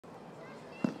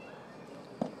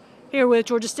Here with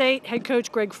Georgia State head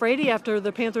coach Greg Frady after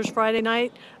the Panthers Friday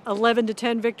night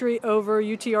 11-10 victory over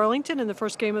UT Arlington in the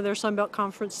first game of their Sun Belt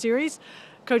Conference series.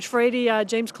 Coach Frady,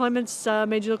 James Clements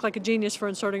made you look like a genius for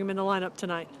inserting him in the lineup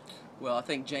tonight. Well, I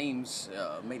think James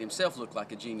made himself look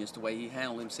like a genius the way he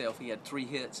handled himself. He had 3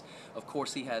 hits. Of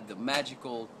course, he had the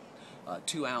magical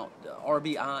 2-out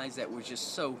RBIs that were just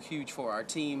so huge for our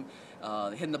team.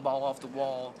 Hitting the ball off the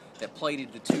wall that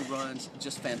plated the 2 runs,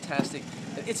 just fantastic.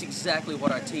 It's exactly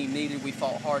what our team needed. We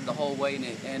fought hard the whole way,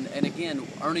 and again,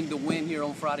 earning the win here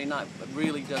on Friday night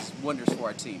really does wonders for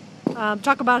our team.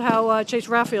 Talk about how Chase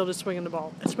Raffield is swinging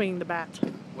the bat.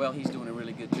 Well, he's doing a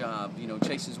really good job. You know,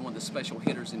 Chase is one of the special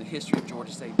hitters in the history of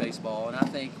Georgia State baseball, and I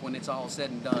think when it's all said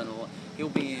and done, he'll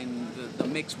be in the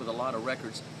mix with a lot of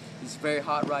records. He's very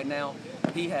hot right now.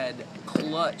 He had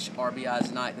clutch RBIs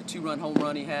tonight. The 2-run home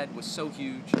run he had was so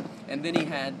huge, and then he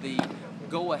had the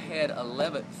go-ahead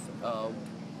 11th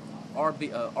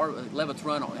 11th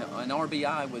run, an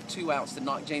RBI with 2 outs to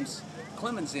knock James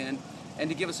Clements in,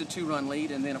 and to give us a 2-run lead.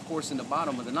 And then, of course, in the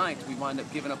bottom of the ninth, we wind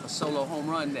up giving up a solo home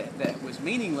run that was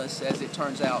meaningless, as it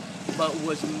turns out, but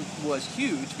was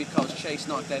huge because Chase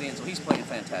knocked that in. So he's playing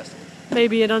fantastic.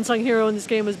 Maybe an unsung hero in this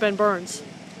game was Ben Burns.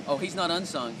 Oh, he's not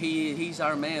unsung. He's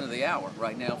our man of the hour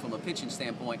right now from a pitching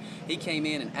standpoint. He came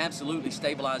in and absolutely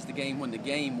stabilized the game when the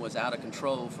game was out of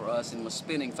control for us and was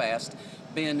spinning fast.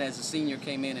 Ben, as a senior,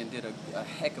 came in and did a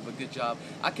heck of a good job.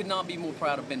 I could not be more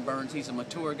proud of Ben Burns. He's a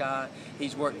mature guy.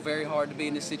 He's worked very hard to be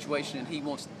in this situation, and he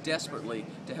wants desperately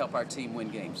to help our team win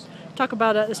games. Talk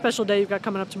about a special day you've got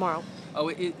coming up tomorrow.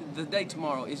 Oh, the day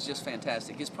tomorrow is just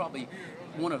fantastic. It's probably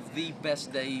one of the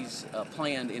best days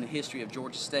planned in the history of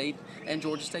Georgia State and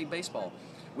Georgia State baseball.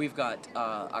 We've got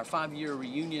our 5-year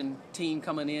reunion team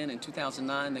coming in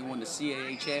 2009. They won the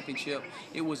CAA championship.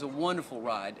 It was a wonderful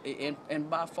ride, and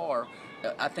by far,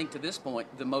 I think to this point,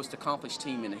 the most accomplished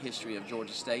team in the history of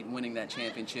Georgia State winning that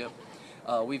championship.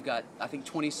 We've got, I think,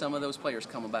 20-some of those players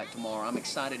coming back tomorrow. I'm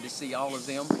excited to see all of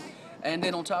them. And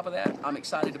then on top of that, I'm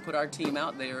excited to put our team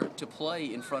out there to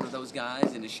play in front of those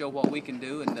guys and to show what we can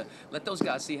do and to let those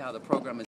guys see how the program is.